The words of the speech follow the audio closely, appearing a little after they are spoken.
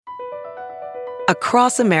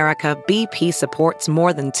Across America, BP supports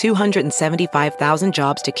more than 275,000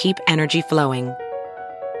 jobs to keep energy flowing.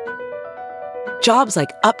 Jobs like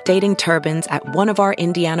updating turbines at one of our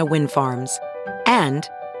Indiana wind farms and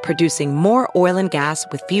producing more oil and gas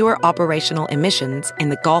with fewer operational emissions in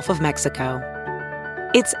the Gulf of Mexico.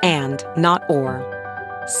 It's and, not or.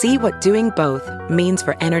 See what doing both means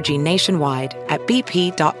for energy nationwide at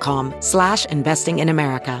bp.com/investing in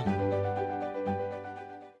America.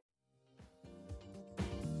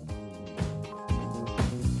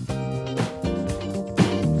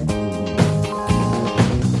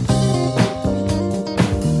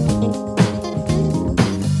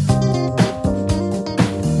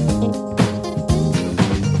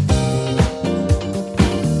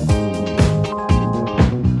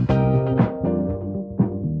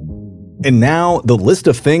 And now, the list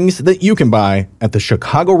of things that you can buy at the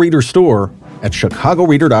Chicago Reader store at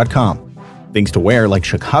chicagoreader.com. Things to wear like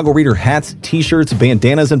Chicago Reader hats, t-shirts,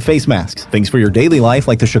 bandanas, and face masks. Things for your daily life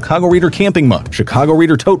like the Chicago Reader camping mug, Chicago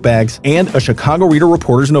Reader tote bags, and a Chicago Reader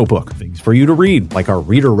reporter's notebook. Things for you to read like our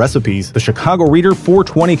Reader recipes, the Chicago Reader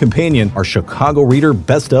 420 Companion, our Chicago Reader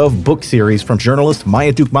Best of book series from journalists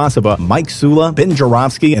Maya Dukmasova, Mike Sula, Ben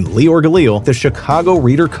Jarofsky, and Lior Galil, the Chicago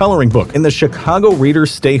Reader coloring book, and the Chicago Reader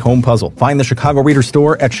Stay Home puzzle. Find the Chicago Reader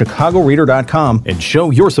store at chicagoreader.com and show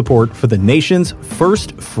your support for the nation's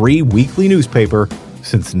first free weekly newspaper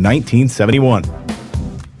since 1971.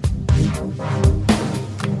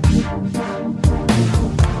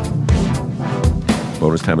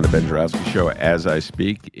 Bonus time on the Ben Jarofsky Show as I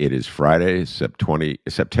speak. It is Friday,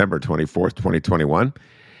 September 24th, 2021.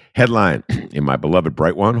 Headline in my beloved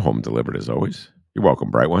Bright One, home delivered as always. You're welcome,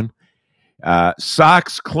 Bright One.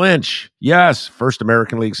 Sox clinch. Yes, first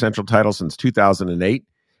American League Central title since 2008.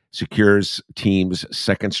 Secures team's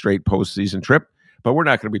second straight postseason trip. But we're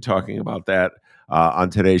not going to be talking about that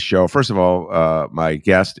on today's show. First of all, my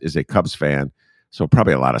guest is a Cubs fan, so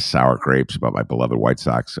probably a lot of sour grapes about my beloved White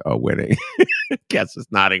Sox winning. Guess is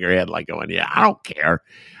nodding her head like going, yeah, I don't care.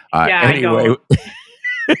 Anyway,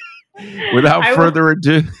 without further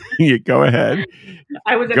ado, you go ahead.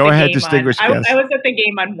 I was at go the ahead, game distinguished guest. I was at the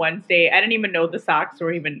game on Wednesday. I didn't even know the Sox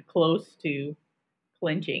were even close to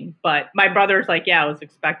clinching. But my brother's like, yeah, it was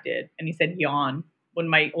expected. And he said yawn when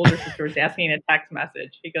my older sister was asking a text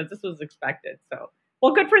message. He goes, this was expected. So,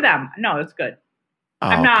 well, good for them. No, it's good.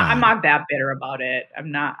 I'm not that bitter about it. I'm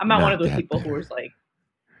not one of those people who was like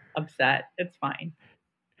upset. It's fine.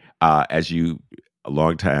 As you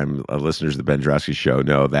longtime listeners of the Ben Jarofsky Show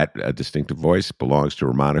know, that distinctive voice belongs to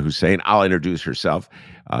Rummana Hussain. I'll introduce herself,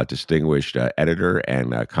 distinguished editor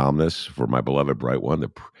and columnist for my beloved Bright One, the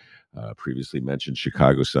previously mentioned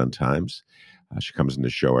Chicago Sun-Times. She comes in the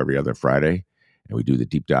show every other Friday, and we do the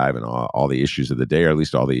deep dive in all the issues of the day, or at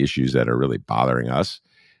least all the issues that are really bothering us,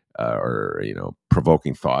 or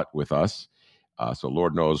provoking thought with us. So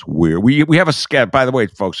Lord knows we have a sketch. By the way,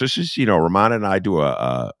 folks, this is Rummana and I do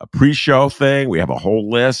a pre-show thing. We have a whole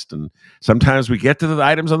list, and sometimes we get to the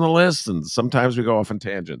items on the list, and sometimes we go off on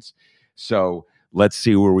tangents. So let's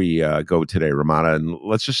see where we go today, Rummana, and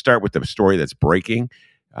let's just start with the story that's breaking.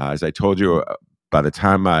 As I told you, by the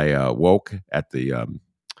time I woke at the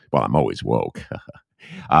well, I'm always woke.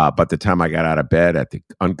 But the time I got out of bed at the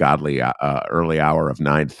ungodly early hour of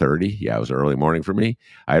 9:30, it was early morning for me.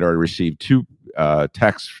 I had already received two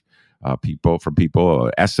texts from people,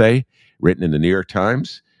 an essay written in the New York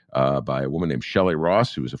Times by a woman named Shelley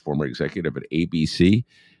Ross, who was a former executive at ABC,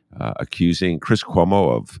 accusing Chris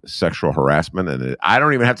Cuomo of sexual harassment. And I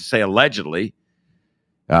don't even have to say allegedly,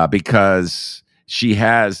 because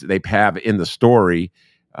they have in the story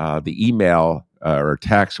the email or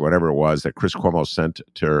text, whatever it was, that Chris Cuomo sent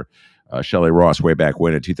to Shelley Ross way back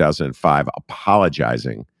when in 2005,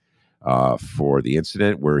 apologizing for the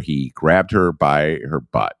incident where he grabbed her by her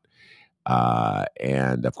butt.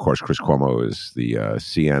 And of course, Chris Cuomo is the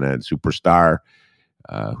CNN superstar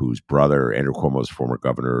whose brother, Andrew Cuomo, is former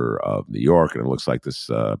governor of New York. And it looks like this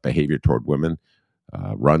behavior toward women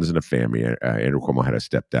runs in a family. Andrew Cuomo had to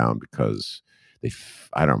step down because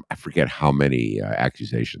I forget how many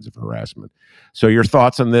accusations of harassment. So your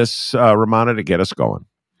thoughts on this, Rummana, to get us going?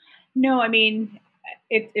 No, I mean,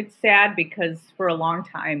 it's sad because for a long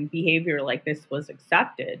time, behavior like this was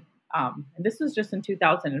accepted. And this was just in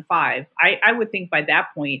 2005. I would think by that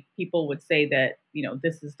point, people would say that,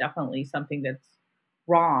 this is definitely something that's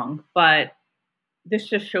wrong. But this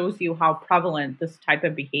just shows you how prevalent this type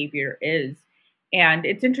of behavior is. And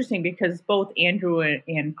it's interesting because both Andrew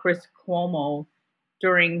and Chris Cuomo,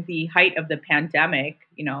 during the height of the pandemic,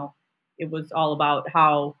 it was all about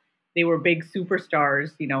how they were big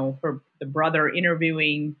superstars, for the brother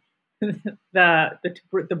interviewing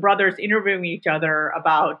the brothers interviewing each other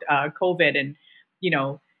about COVID, and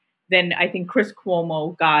then I think Chris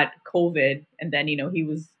Cuomo got COVID, and then he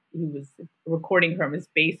was recording from his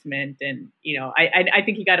basement, and I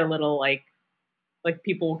think he got a little like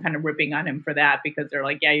people kind of ripping on him for that because they're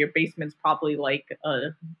like, yeah, your basement's probably like a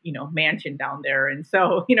mansion down there, and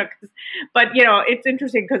so but it's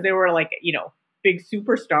interesting because they were like big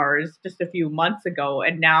superstars just a few months ago,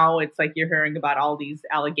 and now it's like you're hearing about all these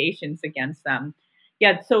allegations against them.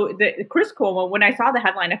 Yeah, so the Chris Cuomo, when I saw the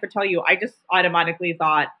headline, I have to tell you, I just automatically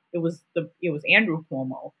thought it was Andrew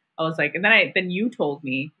Cuomo. I was like, and then you told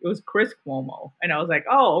me it was Chris Cuomo, and I was like,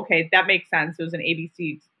 oh, okay, that makes sense. It was an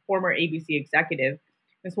former ABC executive.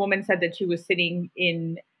 This woman said that she was sitting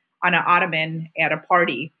on an ottoman at a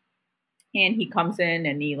party, and he comes in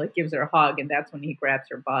and he like gives her a hug, and that's when he grabs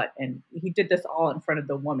her butt, and he did this all in front of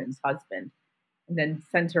the woman's husband, and then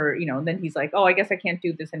sends her, and then he's like, oh, I guess I can't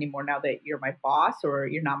do this anymore now that you're my boss, or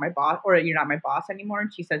you're not my boss anymore.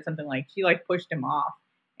 And she said something like she like pushed him off,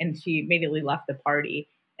 and she immediately left the party.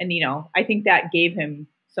 And I think that gave him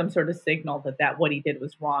some sort of signal that what he did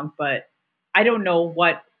was wrong. But I don't know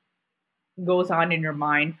what goes on in your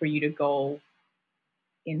mind for you to go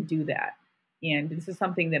and do that. And this is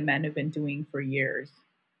something that men have been doing for years,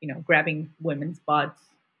 grabbing women's butts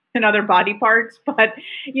and other body parts. But,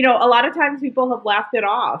 a lot of times people have laughed it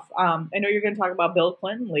off. I know you're going to talk about Bill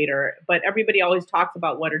Clinton later, but everybody always talks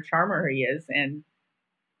about what a charmer he is. And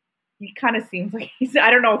he kind of seems like I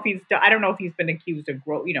don't know if he's been accused of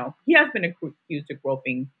he has been accused of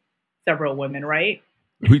groping several women, right?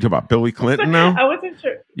 Who you talking about, Billy Clinton now? I wasn't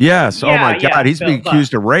sure. Yes. Oh my God, he's been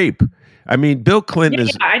accused of rape. I mean, Bill Clinton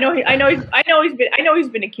is. Yeah, I know he's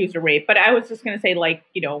been accused of rape, but I was just going to say, like,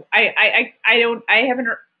 I haven't.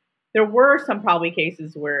 There were some probably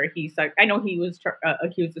cases where I know he was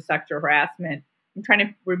accused of sexual harassment. I'm trying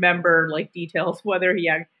to remember like details whether he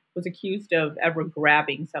was accused of ever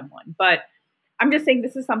grabbing someone, but I'm just saying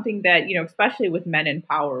this is something that especially with men in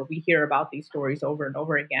power, we hear about these stories over and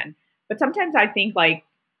over again. But sometimes I think like,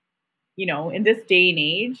 in this day and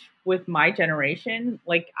age with my generation,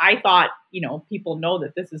 like I thought, people know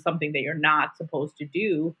that this is something that you're not supposed to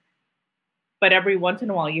do. But every once in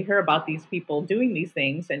a while you hear about these people doing these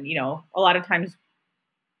things. And, a lot of times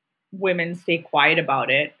women stay quiet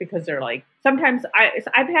about it because they're like, sometimes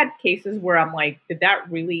I've had cases where I'm like, did that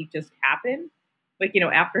really just happen? Like,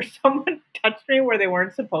 after someone touched me where they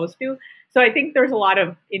weren't supposed to. So I think there's a lot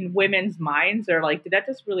of in women's minds, they're like, did that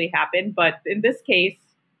just really happen? But in this case,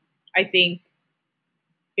 I think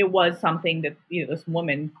it was something that this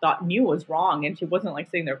woman knew was wrong, and she wasn't like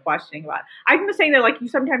sitting there questioning about it. I'm just saying that like you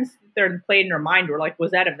sometimes they're played in her mind, or like,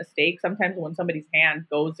 was that a mistake? Sometimes when somebody's hand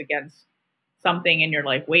goes against something, and you're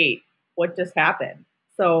like, wait, what just happened?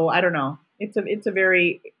 So I don't know. It's a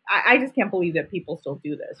very I just can't believe that people still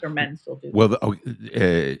do this, or men still do this. Well,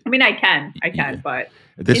 I mean, I can, but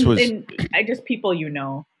I just people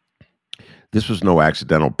This was no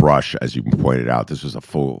accidental brush, as you pointed out. This was a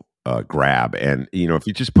full grab. And, if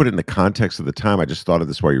you just put it in the context of the time, I just thought of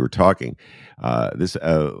this while you were talking.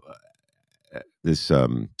 The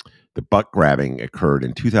butt grabbing occurred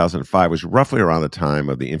in 2005, was roughly around the time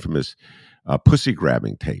of the infamous pussy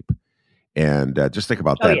grabbing tape. And just think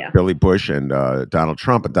about that. Yeah. Billy Bush and Donald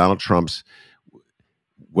Trump. And Donald Trump's,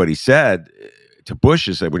 what he said to Bush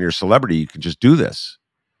is that when you're a celebrity, you can just do this.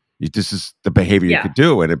 This is the behavior you could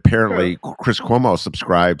do. And apparently Chris Cuomo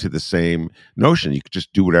subscribed to the same notion. You could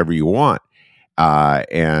just do whatever you want.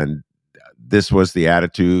 And this was the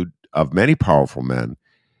attitude of many powerful men.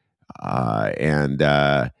 And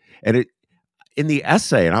it in the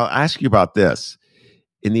essay, and I'll ask you about this.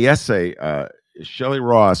 In the essay, Shelley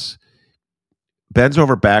Ross bends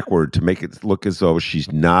over backward to make it look as though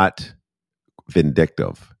she's not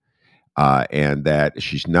vindictive, and that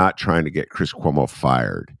she's not trying to get Chris Cuomo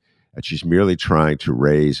fired. That she's merely trying to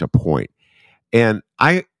raise a point. And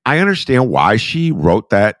I understand why she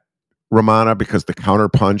wrote that, Rummana, because the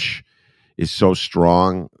counterpunch is so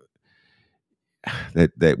strong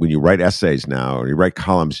that when you write essays now or you write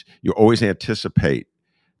columns, you always anticipate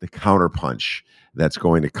the counterpunch that's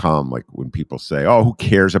going to come, like when people say, oh, who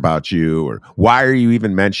cares about you? Or why are you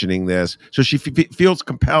even mentioning this? So she feels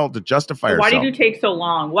compelled to justify herself. Why did you take so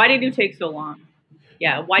long?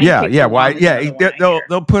 Yeah. Why?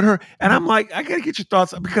 They'll put her, and I'm like, I gotta get your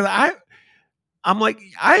thoughts, because I'm like,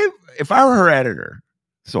 if I were her editor,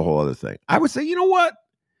 it's a whole other thing. I would say, you know what?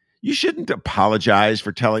 You shouldn't apologize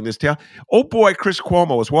for telling this tale. Oh boy, Chris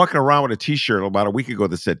Cuomo was walking around with a T-shirt about a week ago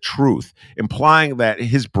that said "truth," implying that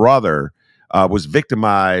his brother was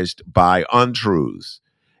victimized by untruths,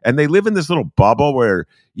 And they live in this little bubble where,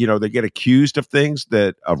 they get accused of things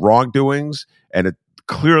of wrongdoings, and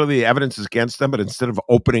clearly the evidence is against them, but instead of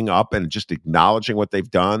opening up and just acknowledging what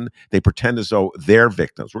they've done, they pretend as though they're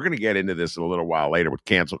victims. We're going to get into this in a little while later with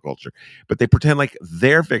cancel culture, but they pretend like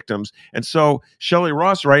they're victims. And so Shelley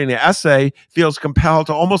Ross, writing the essay, feels compelled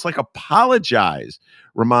to almost like apologize,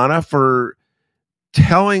 Rummana, for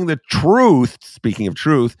telling the truth, speaking of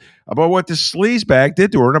truth, about what this sleazebag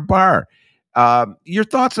did to her in a bar. Your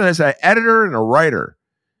thoughts on, as an editor and a writer,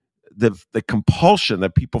 the compulsion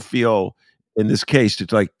that people feel in this case to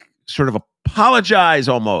like sort of apologize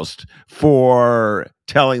almost for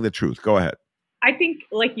telling the truth. Go ahead. I think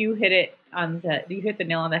like you hit the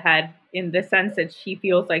nail on the head in the sense that she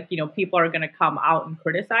feels like, people are going to come out and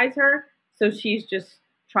criticize her. So she's just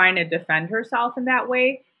trying to defend herself in that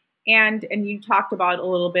way. And you talked about a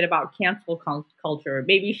little bit about cancel culture.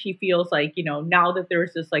 Maybe she feels like, now that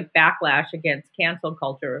there's this like backlash against cancel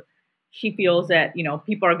culture, she feels that,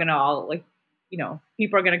 people are going to all like,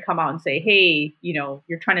 people are going to come out and say, hey,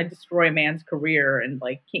 you're trying to destroy a man's career and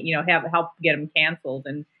like, have help get him canceled.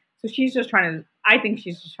 And so I think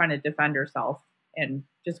she's just trying to defend herself and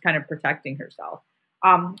just kind of protecting herself.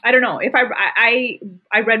 I don't know if I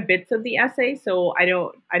read bits of the essay, so I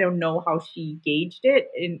don't know how she gauged it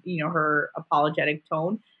in, her apologetic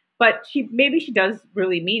tone, but maybe she does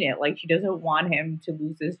really mean it. Like she doesn't want him to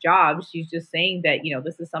lose his job. She's just saying that,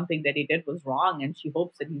 this is something that he did was wrong. And she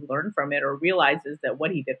hopes that he learned from it or realizes that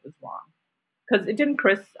what he did was wrong. Cause it didn't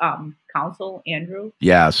Chris, counsel Andrew.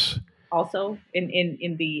 Yes. Also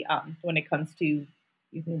in the, when it comes to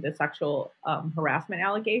the sexual, harassment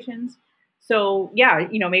allegations. So yeah,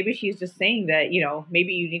 maybe she's just saying that,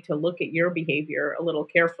 maybe you need to look at your behavior a little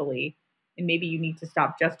carefully and maybe you need to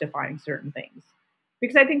stop justifying certain things.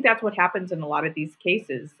 Because I think that's what happens in a lot of these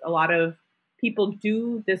cases. A lot of people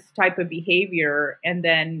do this type of behavior and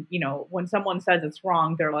then, when someone says it's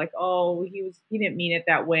wrong, they're like, oh, he didn't mean it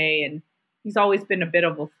that way. And he's always been a bit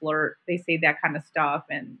of a flirt. They say that kind of stuff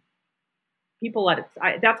and people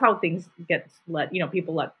that's how things get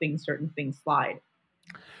people let certain things slide.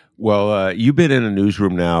 Well, you've been in a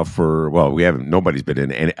newsroom now nobody's been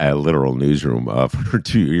in a literal newsroom for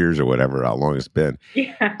 2 years or whatever, how long it's been.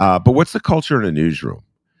 Yeah. But what's the culture in a newsroom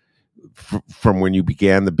from when you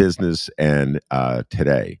began the business and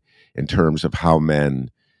today in terms of how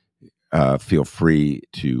men feel free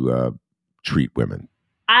to treat women?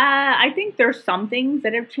 I think there's some things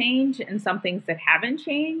that have changed and some things that haven't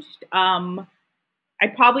changed. I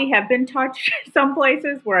probably have been touched some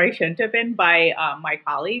places where I shouldn't have been by my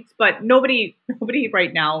colleagues, but nobody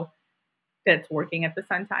right now that's working at the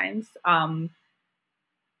Sun-Times.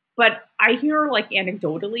 But I hear like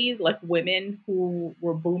anecdotally, like women who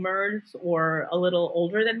were boomers or a little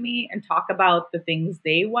older than me and talk about the things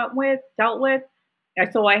they dealt with.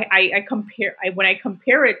 And so I compare when I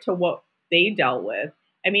compare it to what they dealt with.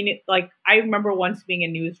 I mean, I remember once being in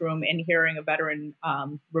a newsroom and hearing a veteran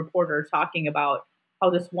reporter talking about how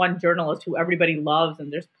this one journalist who everybody loves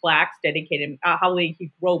and there's plaques dedicated, how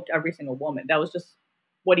he groped every single woman. That was just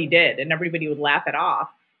what he did, and everybody would laugh it off.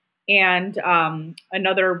 And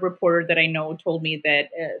another reporter that I know told me that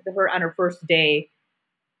on her first day,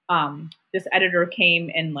 this editor came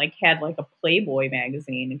and had a Playboy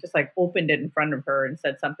magazine and just opened it in front of her and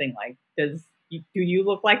said something like, do you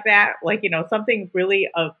look like that? Something really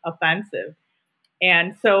offensive.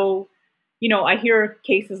 And so, I hear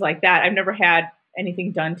cases like that. I've never had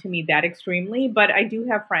anything done to me that extremely, but I do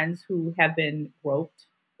have friends who have been groped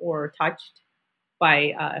or touched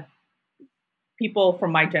by people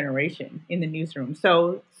from my generation in the newsroom.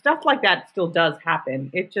 So stuff like that still does happen.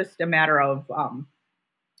 It's just a matter of,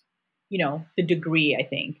 the degree, I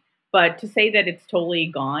think. But to say that it's totally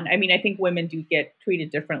gone, I mean, I think women do get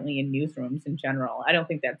treated differently in newsrooms in general. I don't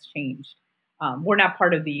think that's changed. We're not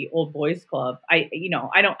part of the old boys club. I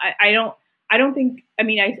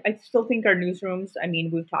still think our newsrooms, I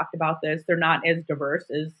mean, we've talked about this, they're not as diverse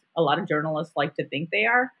as a lot of journalists like to think they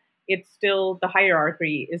are. It's still, the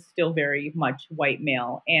hierarchy is still very much white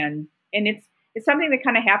male. And it's something that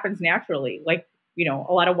kind of happens naturally.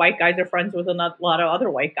 A lot of white guys are friends with a lot of other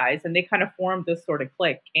white guys, and they kind of form this sort of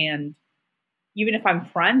clique. And even if I'm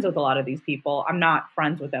friends with a lot of these people, I'm not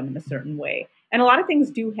friends with them in a certain way. And a lot of things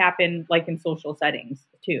do happen in social settings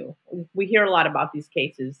too. We hear a lot about these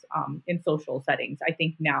cases in social settings. I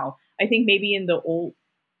think maybe in the old,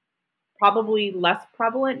 probably less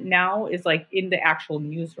prevalent now is in the actual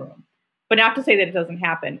newsroom. But not to say that it doesn't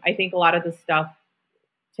happen. I think a lot of the stuff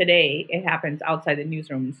today, it happens outside the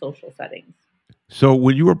newsroom in social settings. So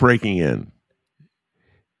when you were breaking in,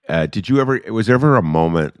 was there ever a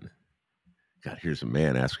moment God, here's a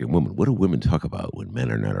man asking a woman, what do women talk about when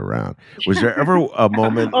men are not around? Was there ever a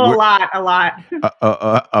moment Oh, a lot.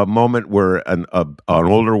 a moment where an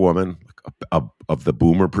older woman of the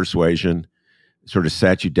boomer persuasion sort of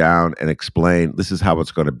sat you down and explained, this is how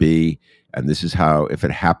it's going to be, and this is how, if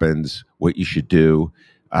it happens, what you should do?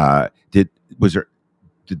 Did was there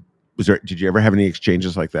did was there did you ever have any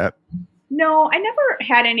exchanges like that? No, I never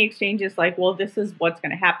had any exchanges like, well, this is what's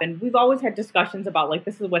going to happen. We've always had discussions about like,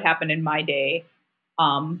 this is what happened in my day.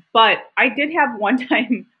 But I did have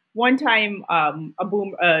a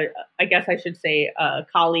boom, I guess I should say, a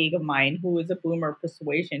colleague of mine who was a boomer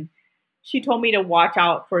persuasion. She told me to watch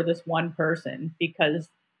out for this one person because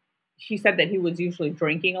she said that he was usually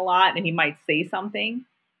drinking a lot and he might say something.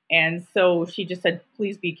 And so she just said,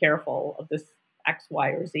 please be careful of this X,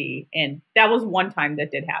 Y, or Z. And that was one time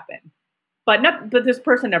that did happen. But this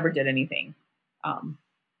person never did anything. Um,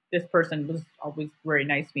 this person was always very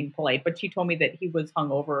nice, being polite. But she told me that he was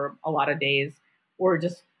hungover a lot of days, or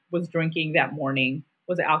just was drinking that morning,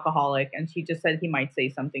 was an alcoholic, and she just said he might say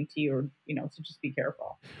something to you, or so just be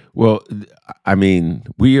careful. Well, I mean,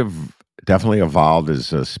 we have definitely evolved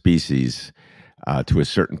as a species to a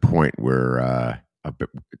certain point where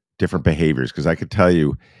different behaviors. Because I could tell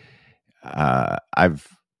you, I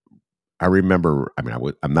remember. I mean,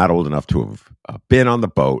 I'm not old enough to have been on the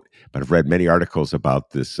boat, but I've read many articles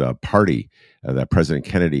about this party that President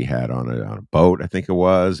Kennedy had on a boat. I think it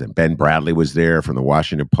was, and Ben Bradley was there from the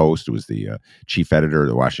Washington Post. It was the chief editor of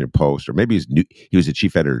the Washington Post, or maybe he was the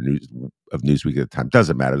chief editor of Newsweek at the time.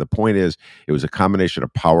 Doesn't matter. The point is, it was a combination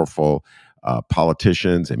of powerful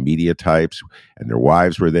politicians and media types, and their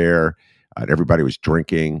wives were there. Everybody was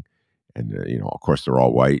drinking, and of course, they're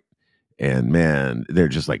all white. And man, they're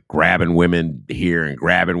just like grabbing women here and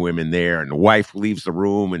grabbing women there. And the wife leaves the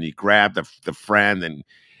room, and you grab the friend.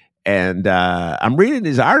 And I'm reading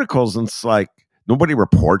these articles, and it's like nobody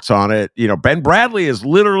reports on it. Ben Bradley is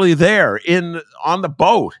literally there on the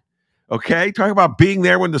boat. Okay, talking about being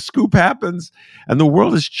there when the scoop happens, and the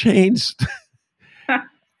world has changed.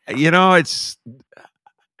 And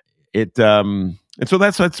so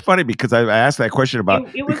that's funny because I asked that question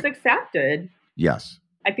about it was accepted. Yes.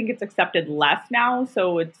 I think it's accepted less now,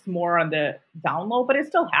 so it's more on the down low, but it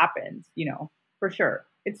still happens, for sure.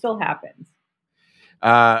 It still happens.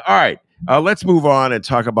 All right. Let's move on and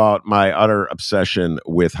talk about my utter obsession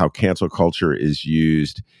with how cancel culture is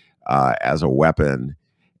used as a weapon.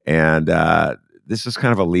 And this is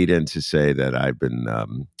kind of a lead-in to say that I've been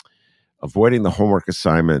avoiding the homework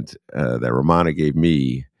assignment that Rummana gave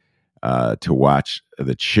me to watch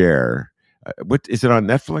The Chair. What is it on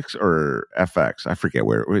Netflix or FX? I forget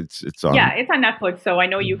where it's on. Yeah, it's on Netflix. So I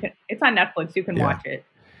know you can. It's on Netflix. You can watch it.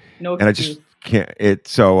 No excuse. And I just can't.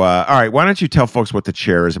 So all right, why don't you tell folks what The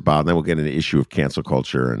Chair is about, and then we'll get into the issue of cancel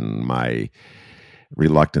culture and my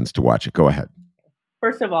reluctance to watch it. Go ahead.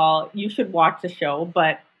 First of all, you should watch the show,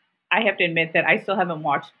 but I have to admit that I still haven't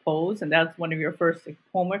watched Pose, and that's one of your first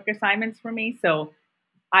homework assignments for me. So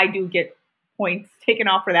I do get points taken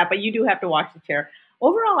off for that, but you do have to watch The Chair.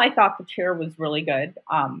 Overall, I thought The Chair was really good.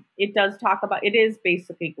 It is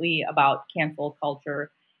basically about cancel culture,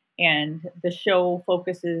 and the show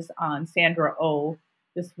focuses on Sandra Oh,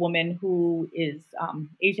 this woman who is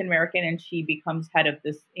Asian American, and she becomes head of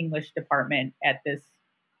this English department at this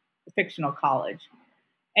fictional college.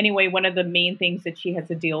 Anyway, one of the main things that she has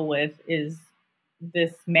to deal with is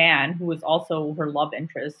this man who is also her love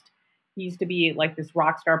interest. He used to be like this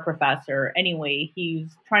rock star professor. Anyway, he's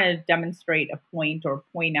trying to demonstrate a point or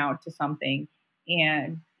point out to something.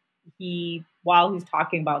 And while he's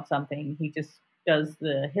talking about something, he just does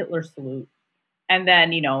the Hitler salute. And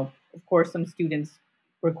then, of course, some students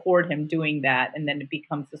record him doing that. And then it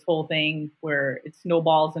becomes this whole thing where it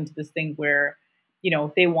snowballs into this thing where,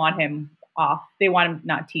 they want him off. They want him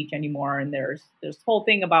not teach anymore. And there's this whole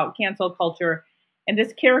thing about cancel culture. And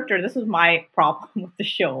this character, this is my problem with the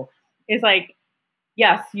show. Is like,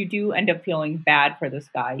 yes, you do end up feeling bad for this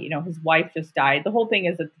guy. His wife just died. The whole thing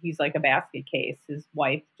is that he's like a basket case. His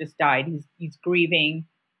wife just died. He's grieving.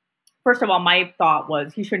 First of all, my thought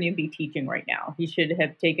was he shouldn't even be teaching right now. He should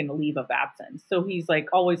have taken a leave of absence. So he's like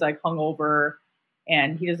always like hungover,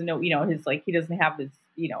 and he doesn't know, he doesn't have his,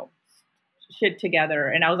 shit together.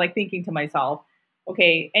 And I was like thinking to myself,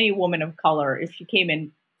 okay, any woman of color, if she came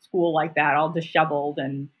in school like that, all disheveled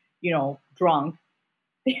and, drunk,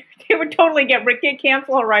 they would totally get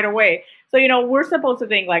canceled right away. So, we're supposed to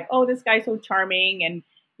think like, oh, this guy's so charming and,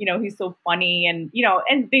 he's so funny. And,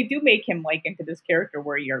 and they do make him like into this character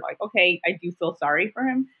where you're like, okay, I do feel sorry for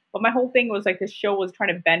him. But my whole thing was like the show was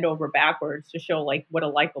trying to bend over backwards to show like what a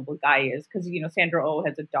likable guy is. Because, Sandra Oh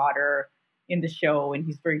has a daughter, in the show, and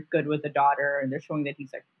he's very good with the daughter, and they're showing that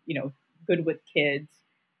he's like, good with kids.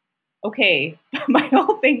 Okay, my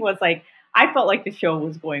whole thing was like, I felt like the show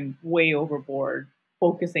was going way overboard,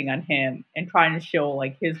 focusing on him and trying to show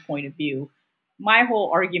like his point of view. My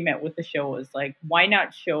whole argument with the show was like, why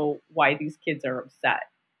not show why these kids are upset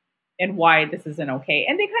and why this isn't okay?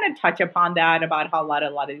 And they kind of touch upon that about how a lot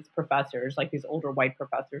of these professors, like these older white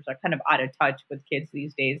professors, are kind of out of touch with kids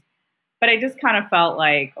these days. But I just kind of felt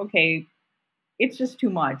like, okay, it's just too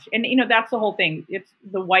much. And, that's the whole thing. It's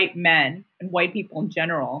the white men and white people in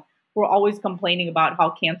general who are always complaining about how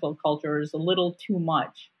cancel culture is a little too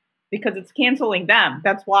much because it's canceling them.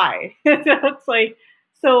 That's why. So it's like,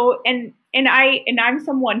 I'm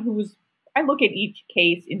someone I look at each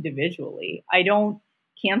case individually. I don't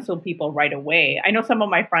cancel people right away. I know some of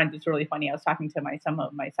my friends, it's really funny. I was talking to some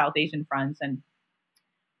of my South Asian friends, and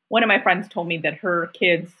one of my friends told me that her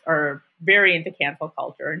kids are very into cancel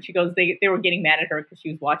culture. And she goes, they were getting mad at her because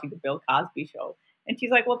she was watching the Bill Cosby show. And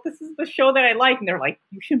she's like, well, this is the show that I like. And they're like,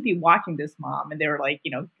 you shouldn't be watching this, Mom. And they were like,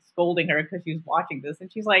 scolding her because she was watching this.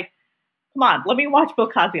 And she's like, come on, let me watch Bill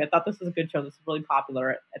Cosby. I thought this was a good show. This was really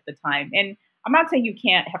popular at the time. And I'm not saying you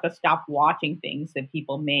can't have to stop watching things that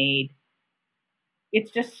people made.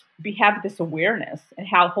 It's just we have this awareness and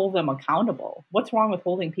hold them accountable. What's wrong with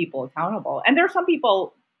holding people accountable? And there are some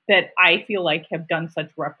people that I feel like have done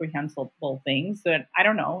such reprehensible things that, I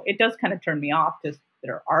don't know, it does kind of turn me off to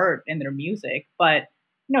their art and their music. But,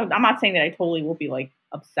 I'm not saying that I totally will be like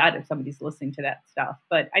upset if somebody's listening to that stuff.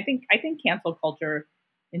 But I think cancel culture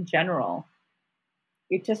in general,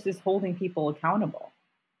 it just is holding people accountable.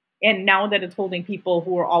 And now that it's holding people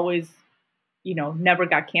who are always, never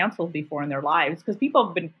got canceled before in their lives, because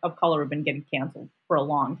people of color have been getting canceled for a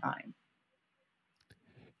long time.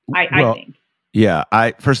 I think. Yeah,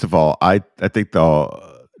 first of all, I think I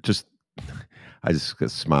just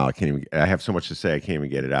smile. I have so much to say, I can't even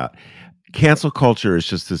get it out. Cancel culture is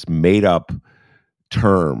just this made up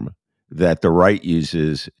term that the right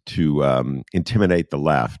uses to intimidate the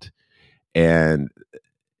left. And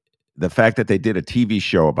the fact that they did a TV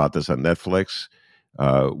show about this on Netflix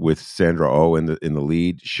with Sandra Oh in the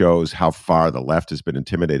lead shows how far the left has been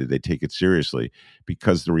intimidated. They take it seriously,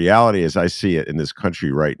 because the reality, as I see it in this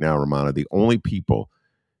country right now, Rummana, the only people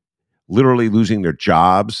literally losing their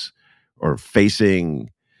jobs or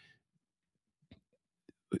facing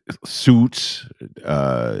suits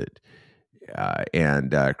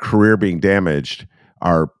and career being damaged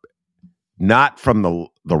are not from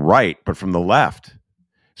the right, but from the left.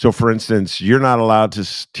 So, for instance, you're not allowed to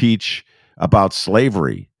teach about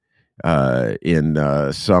slavery in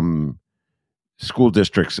some school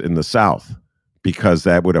districts in the South because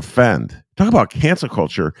that would offend. Talk about cancel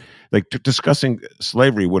culture. Like discussing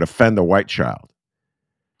slavery would offend a white child.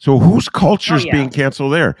 So whose culture is being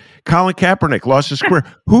canceled there? Colin Kaepernick lost his career.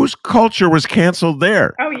 Whose culture was canceled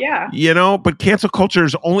there? Oh, yeah. But cancel culture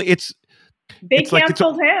is only, They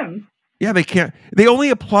canceled him. Yeah, they can't. They only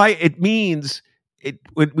apply, it means,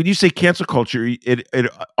 when you say cancel culture, it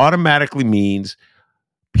automatically means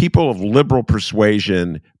people of liberal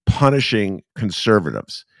persuasion punishing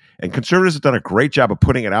conservatives. And conservatives have done a great job of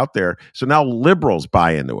putting it out there. So now liberals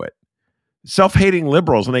buy into it. Self-hating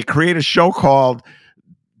liberals, and they create a show called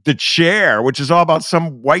The Chair, which is all about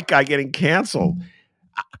some white guy getting canceled.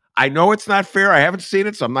 I know it's not fair. I haven't seen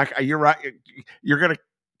it, so I'm not. You're right. You're going to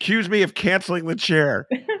accuse me of canceling The Chair.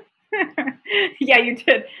 Yeah, you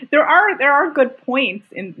did. There are good points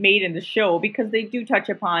made in the show, because they do touch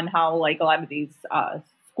upon how like a lot of these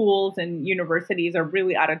schools and universities are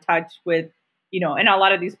really out of touch with, and a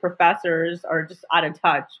lot of these professors are just out of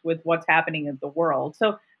touch with what's happening in the world.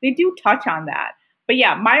 So they do touch on that. But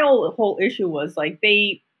yeah, my whole issue was like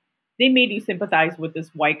they made you sympathize with this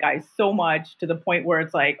white guy so much to the point where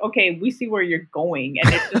it's like, okay, we see where you're going.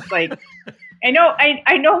 And it's just like, I know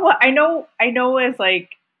as like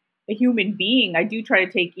a human being, I do try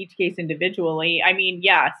to take each case individually. I mean,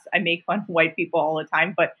 yes, I make fun of white people all the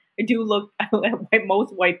time, but I do look at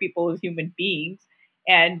most white people as human beings.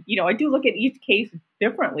 And, I do look at each case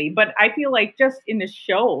differently, but I feel like just in the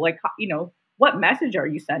show, like, what message are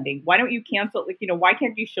you sending? Why don't you cancel? Like, why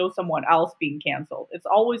can't you show someone else being canceled? It's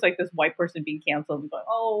always like this white person being canceled and going,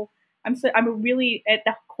 oh, I'm really at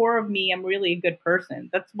the core of me, I'm really a good person.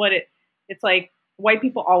 That's what it's like. White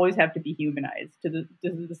people always have to be humanized to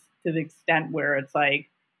the extent where it's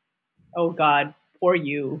like, oh God, poor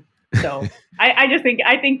you. So I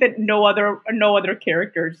think that no other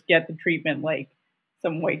characters get the treatment like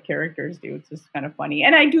some white characters do. It's just kind of funny.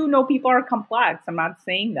 And I do know people are complex. I'm not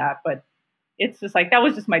saying that, but it's just like, that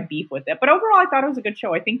was just my beef with it. But overall, I thought it was a good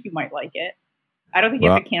show. I think you might like it. I don't think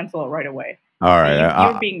you have to cancel it right away. All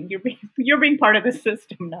right. You're being part of the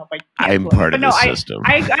system now by I'm canceling. part But of no, the system.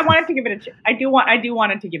 I wanted to give it I do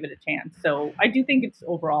want it to give it a chance. So I do think it's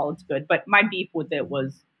overall it's good. But my beef with it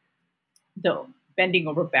was the bending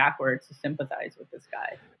over backwards to sympathize with this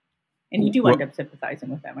guy, and you do end up sympathizing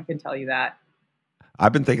with him. I can tell you that.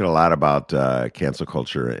 I've been thinking a lot about cancel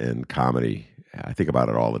culture in comedy. I think about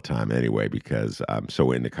it all the time anyway, because I'm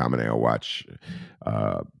so into comedy. I watch,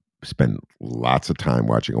 spend lots of time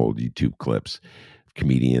watching old YouTube clips,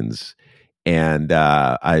 comedians. And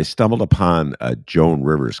I stumbled upon a Joan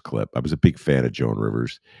Rivers clip. I was a big fan of Joan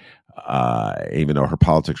Rivers, even though her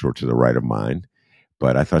politics were to the right of mine.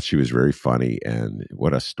 But I thought she was very funny, and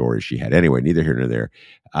what a story she had. Anyway, neither here nor there.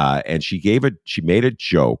 And she made a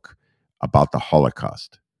joke about the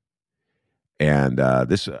Holocaust. And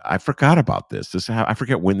I forgot about this. I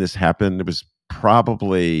forget when this happened. It was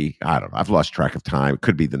probably, I don't know. I've lost track of time. It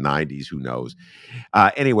could be the 90s. Who knows?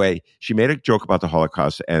 Anyway, she made a joke about the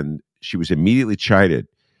Holocaust, and she was immediately chided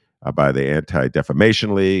by the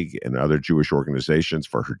Anti-Defamation League and other Jewish organizations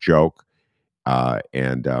for her joke.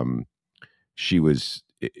 And she was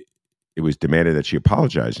it was demanded that she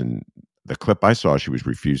apologize, and the clip I saw, she was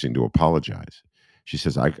refusing to apologize. She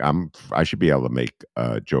says, I should be able to make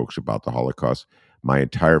jokes about the Holocaust. My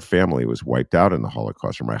entire family was wiped out in the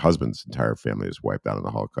Holocaust, or my husband's entire family was wiped out in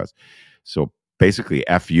the Holocaust. So basically,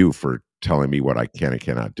 F you for telling me what I can and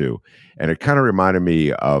cannot do. And it kind of reminded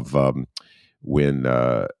me of when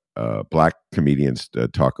black comedians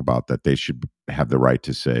talk about that they should have the right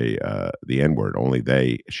to say the N-word. Only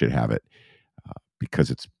they should have it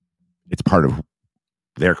because it's part of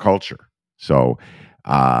their culture. So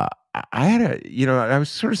I was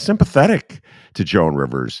sort of sympathetic to Joan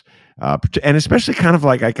Rivers, and especially kind of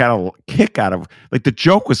like I got a kick out of, like, the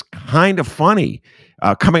joke was kind of funny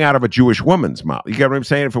coming out of a Jewish woman's mouth. You get what I'm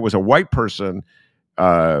saying? If it was a white person,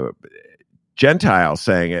 Gentile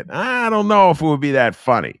saying it, I don't know if it would be that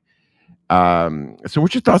funny. So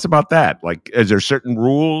what's your thoughts about that? Like, is there certain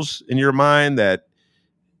rules in your mind that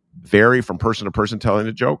vary from person to person telling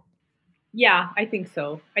a joke? Yeah, I think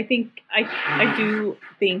so. I do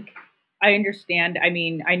think I understand. I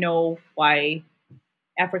mean, I know why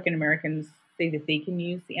African Americans say that they can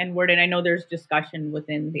use the N word, and I know there's discussion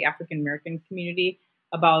within the African American community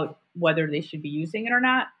about whether they should be using it or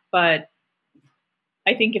not. But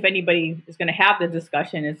I think if anybody is going to have the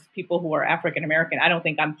discussion, it's people who are African American. I don't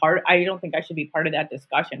think I should be part of that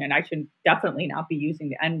discussion, and I should definitely not be using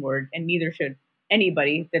the N word, and neither should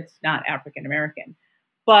anybody that's not African American.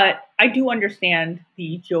 But I do understand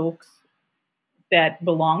the jokes that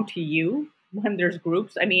belong to you when there's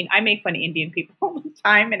groups. I mean, I make fun of Indian people all the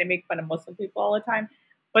time, and I make fun of Muslim people all the time.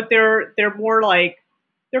 But they're more like,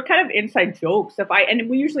 they're kind of inside jokes. And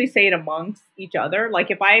we usually say it amongst each other.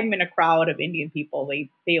 Like, if I'm in a crowd of Indian people,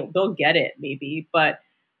 they'll get it maybe, but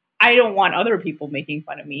I don't want other people making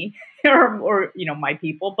fun of me or my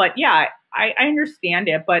people. But yeah, I understand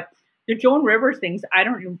it. But the Joan Rivers things, I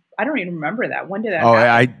don't even remember that. When did that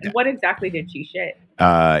happen? And what exactly did she say?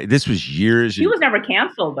 This was years. She was never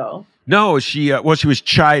canceled, though. No, she was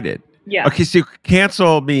chided. Yeah. Okay, so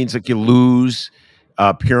cancel means like you lose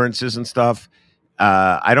appearances and stuff.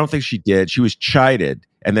 I don't think she did. She was chided,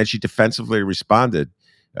 and then she defensively responded.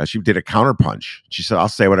 She did a counterpunch. She said, I'll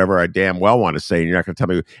say whatever I damn well want to say, and you're not going to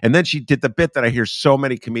tell me. And then she did the bit that I hear so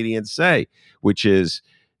many comedians say, which is,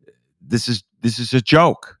 this is a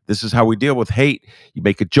joke. This is how we deal with hate. You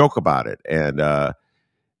make a joke about it. And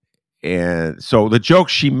so the joke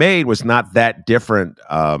she made was not that different.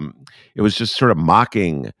 It was just sort of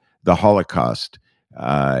mocking the Holocaust.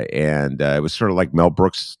 And it was sort of like Mel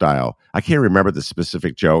Brooks style. I can't remember the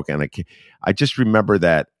specific joke. And I just remember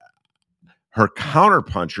that her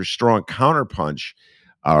strong counterpunch,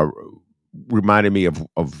 reminded me of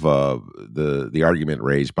the argument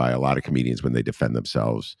raised by a lot of comedians when they defend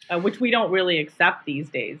themselves, which we don't really accept these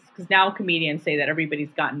days, because now comedians say that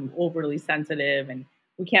everybody's gotten overly sensitive and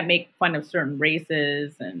we can't make fun of certain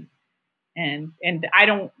races, and I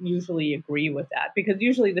don't usually agree with that, because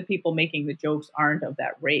usually the people making the jokes aren't of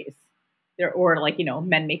that race. They're, or like,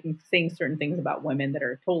 men saying certain things about women that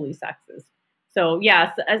are totally sexist. So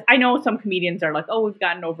yes, I know some comedians are like, oh, we've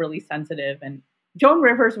gotten overly sensitive. And Joan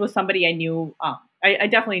Rivers was somebody I knew. I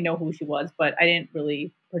definitely know who she was, but I didn't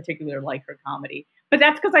really particularly like her comedy. But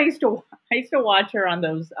that's because I used to watch her on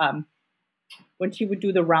those when she would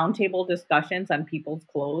do the roundtable discussions on people's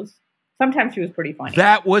clothes. Sometimes she was pretty funny.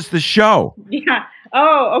 That was the show. Yeah.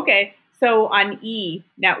 Oh, okay. So on E!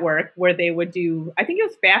 Network, where they would do, I think it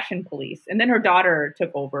was Fashion Police, and then her daughter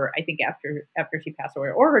took over, I think after she passed away,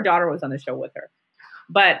 or her daughter was on the show with her.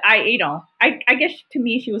 But I guess to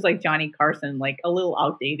me she was like Johnny Carson, like a little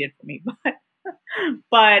outdated for me. But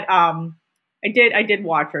But I did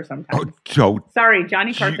watch her sometimes. so Sorry,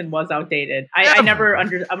 Johnny Carson was outdated. I never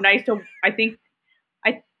under. I mean,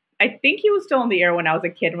 I think he was still in the air when I was a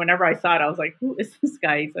kid. Whenever I saw it, I was like, "Who is this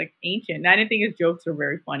guy?" He's like ancient. And I didn't think his jokes were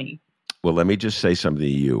very funny. Well, let me just say something to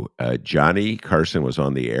you. Johnny Carson was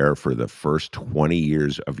on the air for the first 20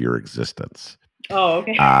 years of your existence. Oh,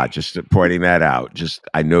 okay. Just pointing that out. Just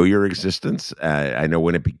I know your existence. I know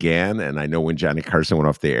when it began, and I know when Johnny Carson went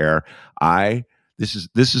off the air. This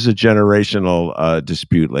is a generational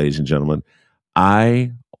dispute, ladies and gentlemen.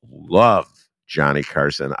 I love Johnny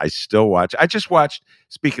Carson. I still watch. I just watched.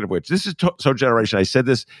 Speaking of which, this is so generation. I said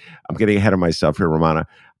this. I'm getting ahead of myself here, Rummana.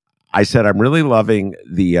 I said I'm really loving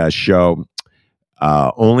the show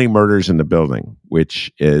Only Murders in the Building,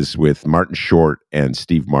 which is with Martin Short and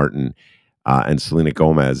Steve Martin and Selena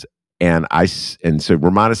Gomez. And so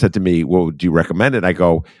Rummana said to me, "Well, do you recommend it?" I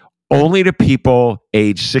go, "Only to people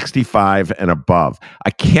age 65 and above.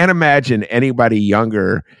 I can't imagine anybody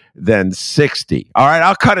younger than 60. All right,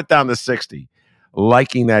 I'll cut it down to 60,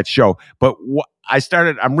 liking that show." But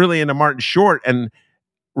I'm really into Martin Short, and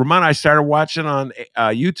Rummana, I started watching on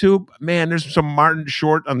YouTube. Man, there's some Martin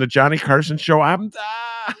Short on the Johnny Carson show. I'm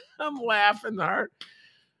laughing hard.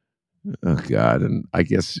 Oh God! And I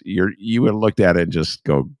guess you would have looked at it and just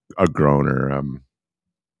go a groaner.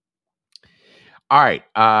 All right,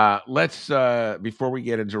 let's before we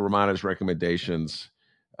get into Rummana's recommendations,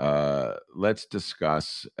 let's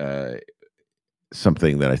discuss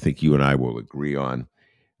something that I think you and I will agree on.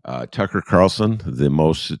 Tucker Carlson, the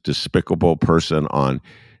most despicable person on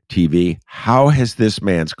TV. How has this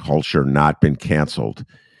man's culture not been canceled?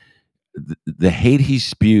 The hate he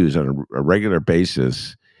spews on a regular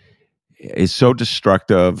basis is so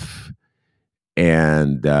destructive,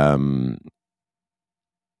 and then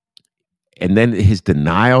his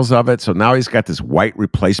denials of it. So now he's got this white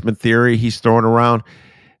replacement theory he's throwing around,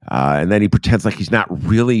 and then he pretends like he's not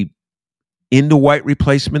really into white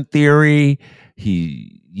replacement theory.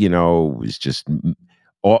 He, is just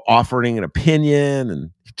offering an opinion,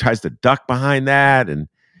 and he tries to duck behind that. And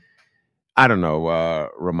I don't know,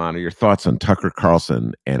 Rummana, your thoughts on Tucker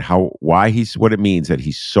Carlson and what it means that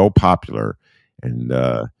he's so popular in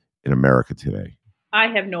America today. I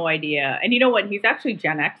have no idea. And you know what? He's actually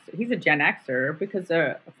Gen X. He's a Gen Xer because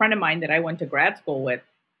a friend of mine that I went to grad school with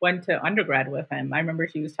went to undergrad with him. I remember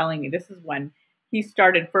she was telling me this is when he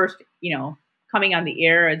started first, coming on the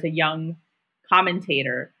air as a young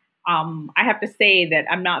commentator. I have to say that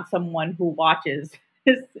I'm not someone who watches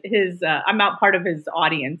his I'm not part of his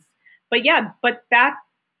audience. But yeah,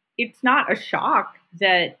 it's not a shock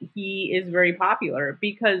that he is very popular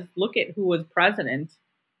because look at who was president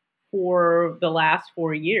for the last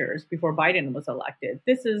 4 years before Biden was elected.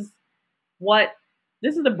 This is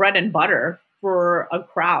the bread and butter for a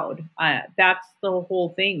crowd. That's the whole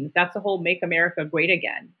thing. That's the whole "Make America Great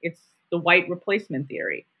Again." It's the white replacement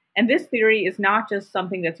theory, and this theory is not just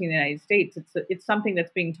something that's in the United States. It's something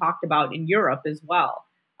that's being talked about in Europe as well.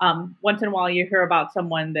 Once in a while, you hear about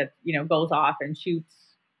someone that goes off and shoots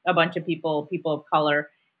a bunch of people of color.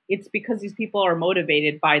 It's because these people are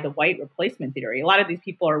motivated by the white replacement theory. A lot of these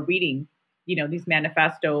people are reading, these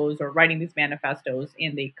manifestos or writing these manifestos,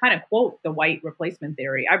 and they kind of quote the white replacement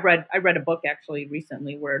theory. I read a book actually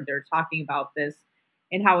recently where they're talking about this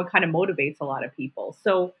and how it kind of motivates a lot of people.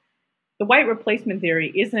 So the white replacement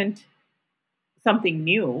theory isn't something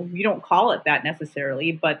new. You don't call it that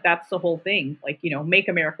necessarily, but that's the whole thing. Like, "Make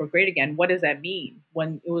America Great Again." What does that mean?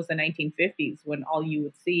 When it was the 1950s, when all you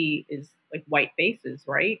would see is like white faces,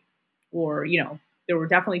 right? Or, there were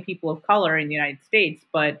definitely people of color in the United States,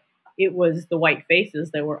 but it was the white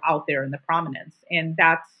faces that were out there in the prominence. And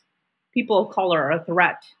people of color are a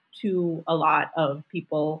threat to a lot of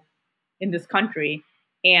people in this country.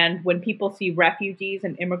 And when people see refugees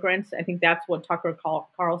and immigrants, I think that's what Tucker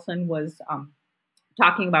Carlson was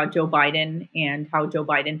talking about Joe Biden and how Joe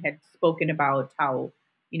Biden had spoken about how,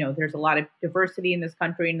 there's a lot of diversity in this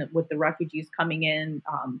country, and with the refugees coming in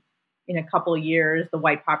a couple of years, the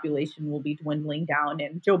white population will be dwindling down.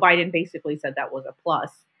 And Joe Biden basically said that was a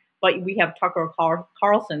plus. But we have Tucker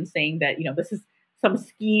Carlson saying that, this is some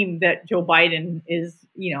scheme that Joe Biden is,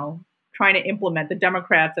 trying to implement. The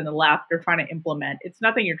Democrats and the left are trying to implement. It's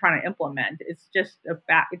nothing you're trying to implement. It's just a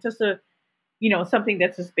fact. It's just something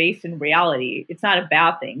that's just based in reality. It's not a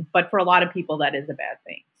bad thing, but for a lot of people, that is a bad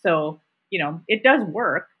thing. So, it does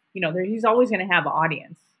work. He's always going to have an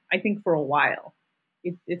audience, I think, for a while.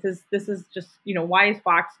 This is just, why is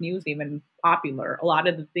Fox News even popular? A lot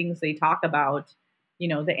of the things they talk about,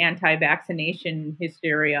 the anti-vaccination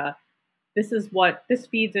hysteria, this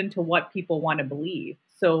feeds into what people want to believe.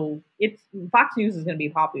 So it's Fox News is going to be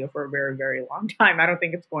popular for a very, very long time. I don't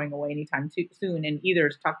think it's going away anytime soon. And either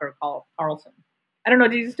is Tucker Carlson. I don't know.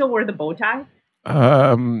 Did he still wear the bow tie?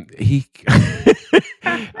 He,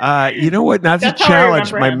 you know what? That's a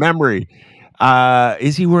challenge. My memory.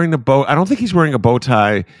 Is he wearing the bow? I don't think he's wearing a bow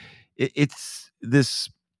tie. It's this.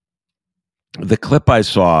 The clip I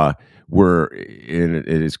saw it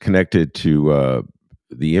is connected to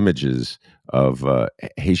the images of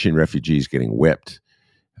Haitian refugees getting whipped,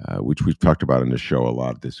 which we've talked about in the show a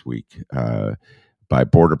lot this week, by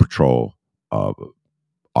Border Patrol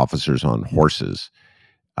officers on horses.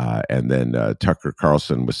 And then Tucker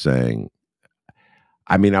Carlson was saying,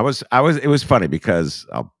 I mean, it was funny because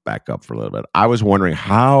I'll back up for a little bit. I was wondering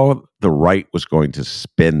how the right was going to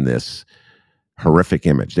spin this horrific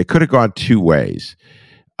image. They could have gone two ways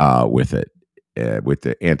with it, with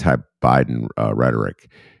the anti-Biden rhetoric.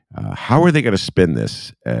 How are they going to spin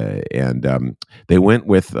this? And they went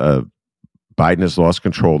with Biden has lost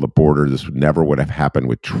control of the border. This never would have happened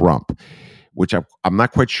with Trump, which I'm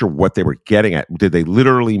not quite sure what they were getting at. Did they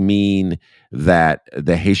literally mean that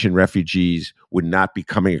the Haitian refugees would not be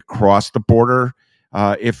coming across the border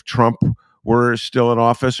if Trump were still in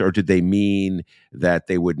office? Or did they mean that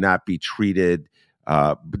they would not be treated,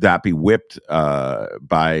 not be whipped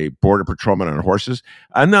by border patrolmen on horses?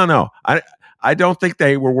 No. I don't think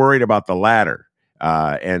they were worried about the latter.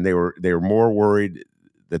 And they were more worried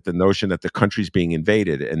that the notion that the country's being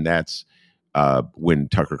invaded, and that's when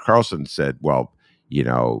Tucker Carlson said, well, you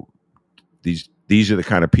know, these are the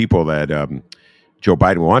kind of people that Joe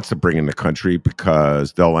Biden wants to bring in the country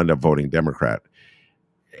because they'll end up voting Democrat.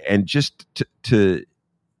 And just to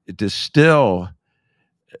distill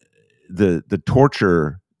the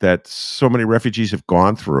torture that so many refugees have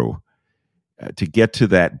gone through to get to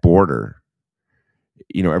that border,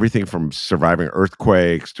 you know, everything from surviving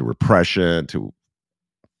earthquakes to repression to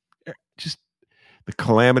just the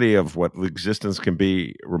calamity of what existence can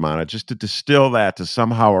be, Rummana, just to distill that to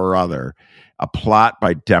somehow or other a plot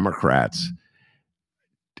by Democrats.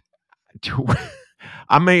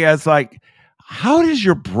 I mean, it's like, how does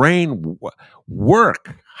your brain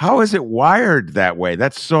work? How is it wired that way?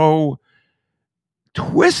 That's so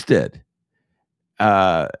twisted.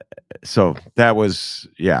 So that was,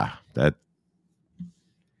 that.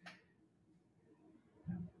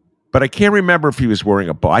 But I can't remember if he was wearing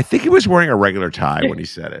a bow. I think he was wearing a regular tie when he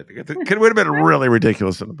said it. It would have been really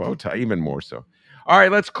ridiculous in the bow tie, even more so. All right,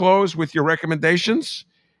 let's close with your recommendations.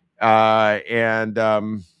 And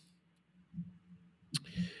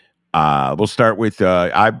we'll start with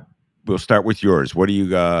we'll start with yours. What are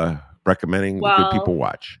you recommending the good people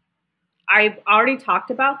watch? I've already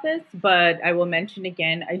talked about this, but I will mention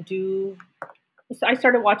again. I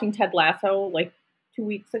started watching Ted Lasso like 2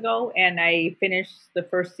 weeks ago, and I finished the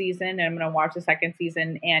first season, and I'm going to watch the second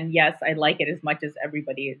season. And yes, I like it as much as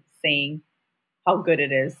everybody is saying how good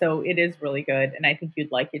it is. So it is really good, and I think you'd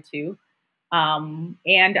like it too. And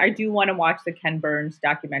I do want to watch the Ken Burns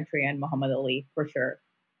documentary on Muhammad Ali for sure,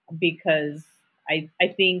 because I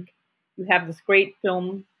think you have this great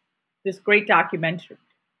film, this great documentary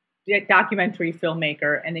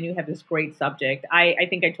filmmaker, and then you have this great subject. I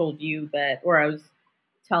think I told you that, or I was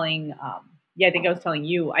telling, I think I was telling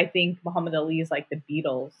you, I think Muhammad Ali is like the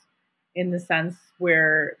Beatles in the sense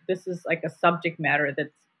where this is like a subject matter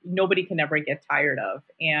that nobody can ever get tired of.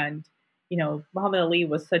 And, you know, Muhammad Ali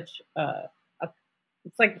was such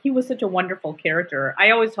it's like he was such a wonderful character.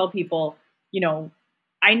 I always tell people, you know,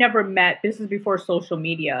 I never met, this is before social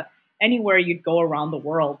media, anywhere you'd go around the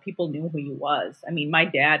world, people knew who he was. I mean, my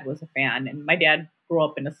dad was a fan, and my dad grew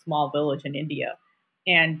up in a small village in India.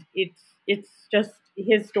 And it's just,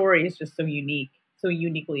 his story is just so unique, so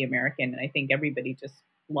uniquely American. And I think everybody just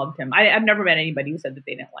loved him. I've never met anybody who said that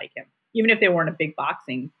they didn't like him, even if they weren't a big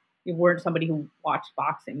boxing. They weren't somebody who watched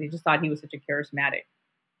boxing. They just thought he was such a charismatic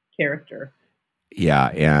character.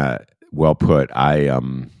 Yeah, well put.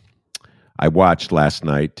 I watched last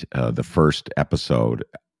night the first episode.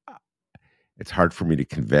 It's hard for me to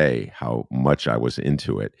convey how much I was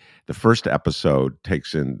into it. The first episode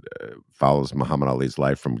follows Muhammad Ali's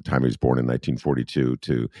life from the time he was born in 1942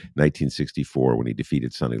 to 1964 when he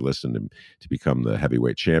defeated Sonny Liston to become the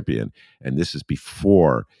heavyweight champion. And this is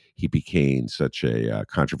before he became such a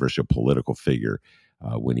controversial political figure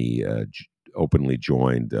when he openly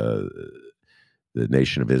joined the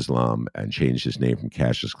Nation of Islam and changed his name from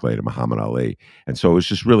Cassius Clay to Muhammad Ali. And so it was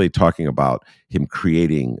just really talking about him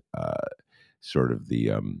creating sort of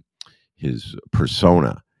his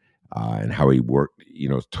persona and how he worked, you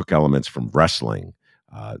know, took elements from wrestling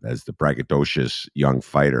as the braggadocious young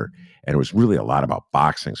fighter. And it was really a lot about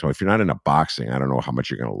boxing. So if you're not into boxing, I don't know how much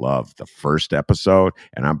you're going to love the first episode.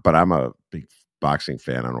 But I'm a big boxing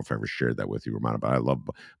fan. I don't know if I ever shared that with you, Rummana, but I love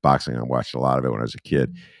boxing. I watched a lot of it when I was a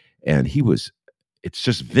kid. And it's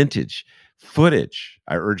just vintage footage.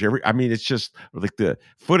 It's just like the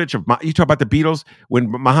footage of, you talk about the Beatles, when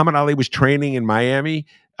Muhammad Ali was training in Miami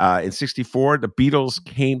in 64, the Beatles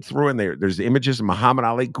came through, and there's images of Muhammad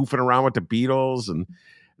Ali goofing around with the Beatles, and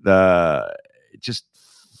the just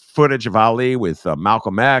footage of Ali with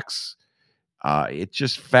Malcolm X. It's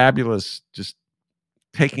just fabulous. Just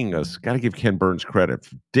taking us, got to give Ken Burns credit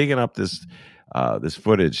for digging up this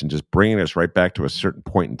footage and just bringing us right back to a certain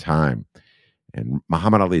point in time. And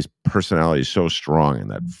Muhammad Ali's personality is so strong in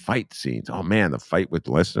that fight scenes. Oh man, the fight with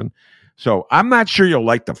Liston. So I'm not sure you'll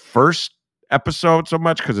like the first episode so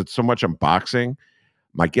much because it's so much unboxing.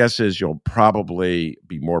 My guess is you'll probably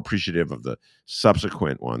be more appreciative of the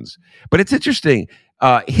subsequent ones. But it's interesting.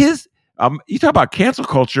 You talk about cancel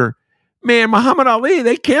culture. Man, Muhammad Ali,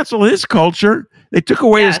 they canceled his culture. They took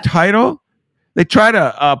away his title. They tried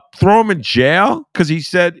to throw him in jail because he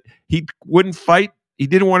said he wouldn't fight. He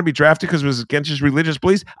didn't want to be drafted because it was against his religious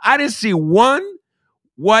beliefs. I didn't see one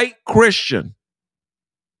white Christian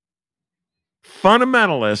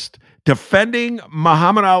fundamentalist defending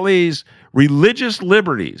Muhammad Ali's religious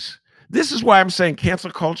liberties. This is why I'm saying cancel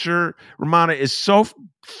culture, Rummana, is so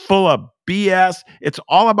full of BS. It's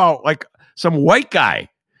all about like some white guy.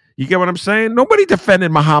 You get what I'm saying? Nobody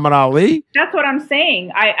defended Muhammad Ali. That's what I'm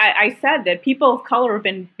saying. I said that people of color have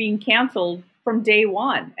been being canceled from day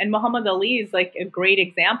one. And Muhammad Ali is like a great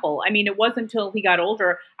example. I mean, it wasn't until he got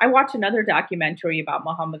older. I watched another documentary about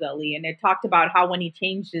Muhammad Ali, and it talked about how when he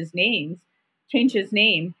changed his name,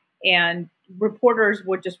 and reporters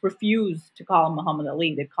would just refuse to call him Muhammad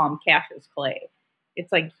Ali. They'd call him Cassius Clay.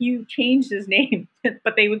 It's like he changed his name,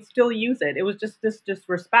 but they would still use it. It was just this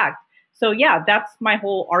disrespect. So yeah, that's my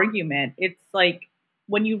whole argument. It's like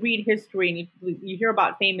when you read history and you hear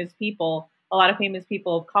about famous people, a lot of famous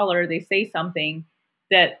people of color, they say something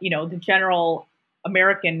that, the general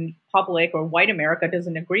American public or white America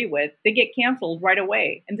doesn't agree with, they get canceled right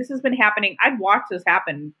away. And this has been happening. I've watched this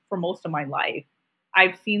happen for most of my life.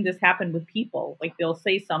 I've seen this happen with people. Like they'll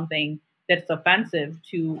say something that's offensive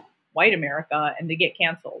to white America and they get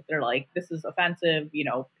canceled. They're like, this is offensive.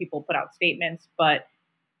 People put out statements, but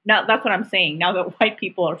now that's what I'm saying. Now that white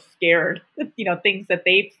people are scared, things that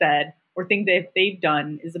they've said or things that they've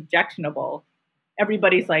done is objectionable.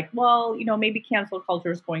 Everybody's like, well, maybe cancel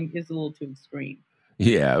culture is a little too extreme.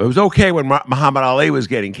 Yeah, it was okay when Muhammad Ali was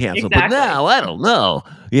getting canceled, exactly. But now I don't know.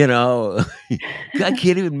 I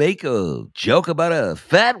can't even make a joke about a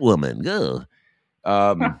fat woman.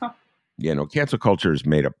 Cancel culture is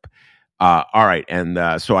made up. All right,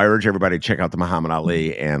 and so I urge everybody to check out the Muhammad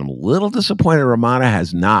Ali, and I'm a little disappointed Rummana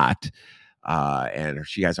has not. And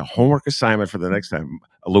she has a homework assignment for the next time.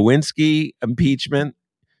 Lewinsky impeachment.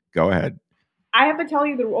 Go ahead. I have to tell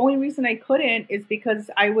you, the only reason I couldn't is because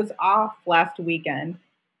I was off last weekend.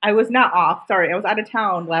 I was not off, sorry. I was out of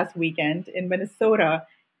town last weekend in Minnesota.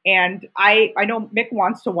 And I know Mick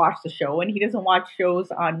wants to watch the show, and he doesn't watch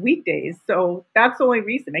shows on weekdays. So that's the only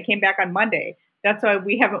reason. I came back on Monday. That's why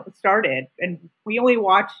we haven't started. And we only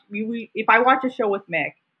watch, if I watch a show with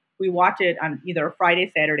Mick, we watch it on either Friday,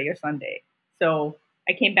 Saturday, or Sunday. So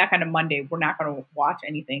I came back on a Monday. We're not going to watch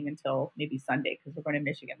anything until maybe Sunday because we're going to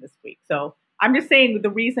Michigan this week. So I'm just saying the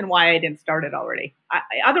reason why I didn't start it already.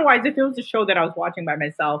 Otherwise, if it was a show that I was watching by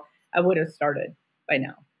myself, I would have started by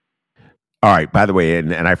now. All right. By the way,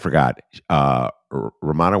 and I forgot,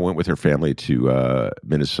 Rummana went with her family to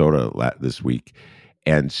Minnesota this week,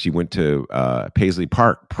 and she went to Paisley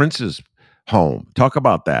Park, Prince's home. Talk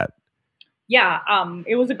about that. Yeah,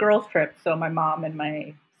 it was a girls' trip. So my mom and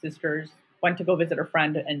my sisters went to go visit a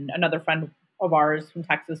friend, and another friend of ours from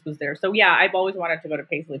Texas was there. So yeah, I've always wanted to go to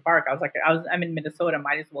Paisley Park. I was like, I'm in Minnesota,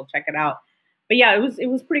 might as well check it out. But yeah, it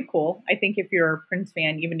was pretty cool. I think if you're a Prince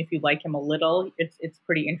fan, even if you like him a little, it's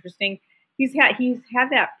pretty interesting. He's had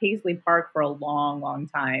that Paisley Park for a long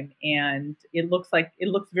time, and it looks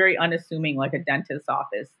very unassuming, like a dentist's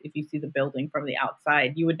office. If you see the building from the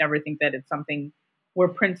outside, you would never think that it's something where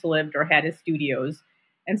Prince lived or had his studios.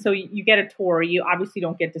 And so you get a tour. You obviously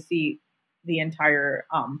don't get to see the entire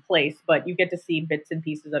place, but you get to see bits and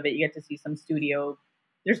pieces of it. You get to see some studio.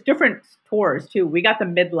 There's different tours too. We got the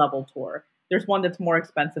mid-level tour. There's one that's more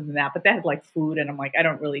expensive than that, but that had like food, and I'm like, I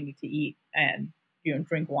don't really need to eat and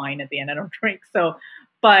drink wine at the end. I don't drink, so.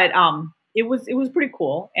 But it was pretty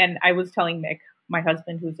cool. And I was telling Mick, my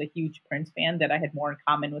husband, who's a huge Prince fan, that I had more in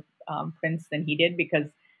common with Prince than he did because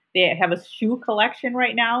they have a shoe collection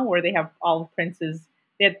right now where they have all of Prince's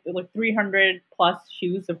They had like 300 plus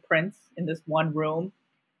shoes of Prince in this one room.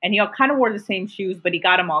 And he kind of wore the same shoes, but he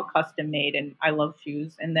got them all custom made. And I love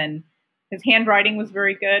shoes. And then his handwriting was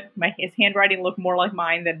very good. His handwriting looked more like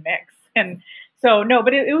mine than Mick's. And so, no,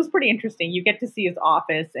 but it was pretty interesting. You get to see his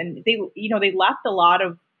office, and they left a lot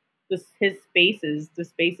of his spaces, the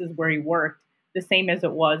spaces where he worked, the same as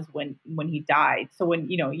it was when he died. So when,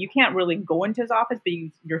 you can't really go into his office, but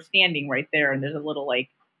you're standing right there, and there's a little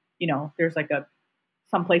there's like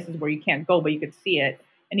some places where you can't go, but you could see it.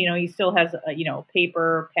 And, he still has a,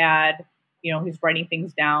 paper, pad, he's writing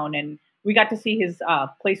things down. And we got to see his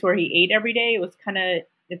place where he ate every day. It's kind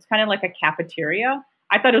of like a cafeteria.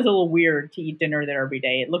 I thought it was a little weird to eat dinner there every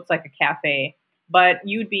day. It looks like a cafe, but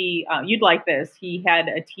you'd like this. He had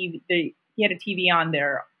a TV. He had a TV on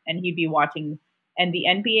there, and he'd be watching the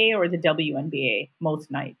NBA or the WNBA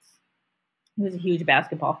most nights. He was a huge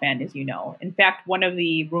basketball fan, as you know. In fact, one of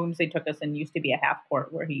the rooms they took us in used to be a half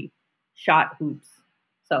court where he shot hoops.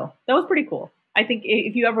 So that was pretty cool. I think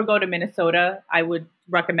if you ever go to Minnesota, I would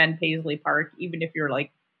recommend Paisley Park, even if you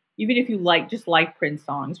just like Prince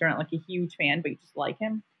songs. You're not like a huge fan, but you just like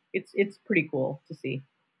him. It's pretty cool to see.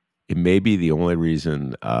 It may be the only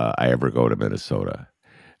reason I ever go to Minnesota.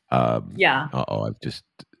 Yeah. I've just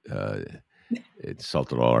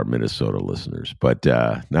insulted all our Minnesota listeners, but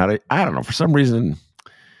I don't know, for some reason.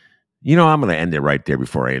 I'm going to end it right there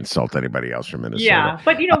before I insult anybody else from Minnesota. Yeah,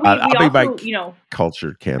 but we also,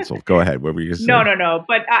 culture canceled. Go ahead. What were you going to say? No.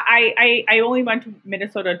 But I only went to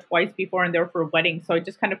Minnesota twice before, and they were for a wedding, so I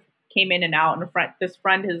just kind of came in and out. And this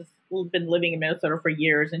friend has been living in Minnesota for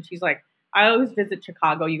years, and she's like, I always visit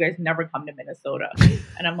Chicago. You guys never come to Minnesota.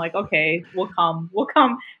 And I'm like, okay, we'll come.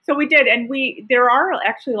 So we did, and there are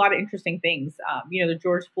actually a lot of interesting things. The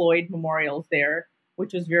George Floyd memorial's there,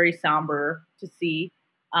 which was very somber to see.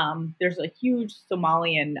 There's a huge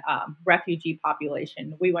Somalian refugee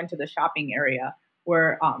population. We went to the shopping area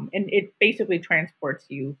where, and it basically transports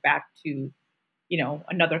you back to,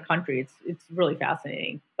 another country. It's really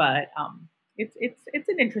fascinating, but it's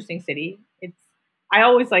an interesting city. I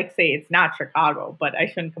always say it's not Chicago, but I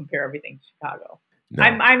shouldn't compare everything to Chicago. No.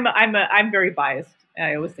 I'm very biased.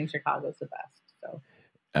 I always think Chicago's the best. So.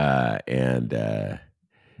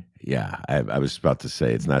 Yeah, I was about to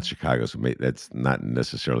say it's not Chicago, so that's not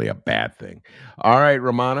necessarily a bad thing. All right,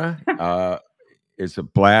 Rummana, it's a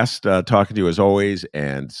blast talking to you as always,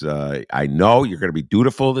 and I know you're going to be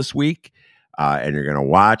dutiful this week, and you're going to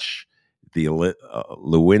watch the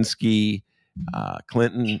Lewinsky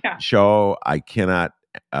Clinton show. I cannot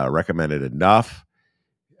recommend it enough,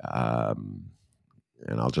 and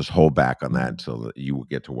I'll just hold back on that until you will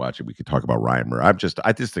get to watch it. We could talk about Ryan Murphy.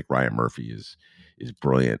 I just think Ryan Murphy is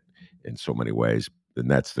brilliant in so many ways, and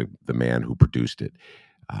that's the man who produced it.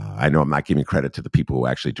 I know I'm not giving credit to the people who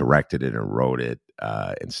actually directed it and wrote it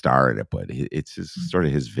and starred it, but it's sort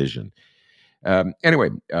of his vision. Anyway,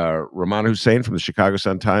 Rummana Hussain from the Chicago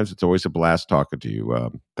Sun-Times, it's always a blast talking to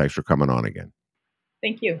you. Thanks for coming on again.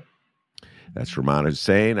 Thank you. That's Rummana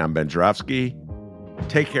Hussain. I'm Ben Joravsky.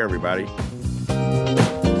 Take care, everybody.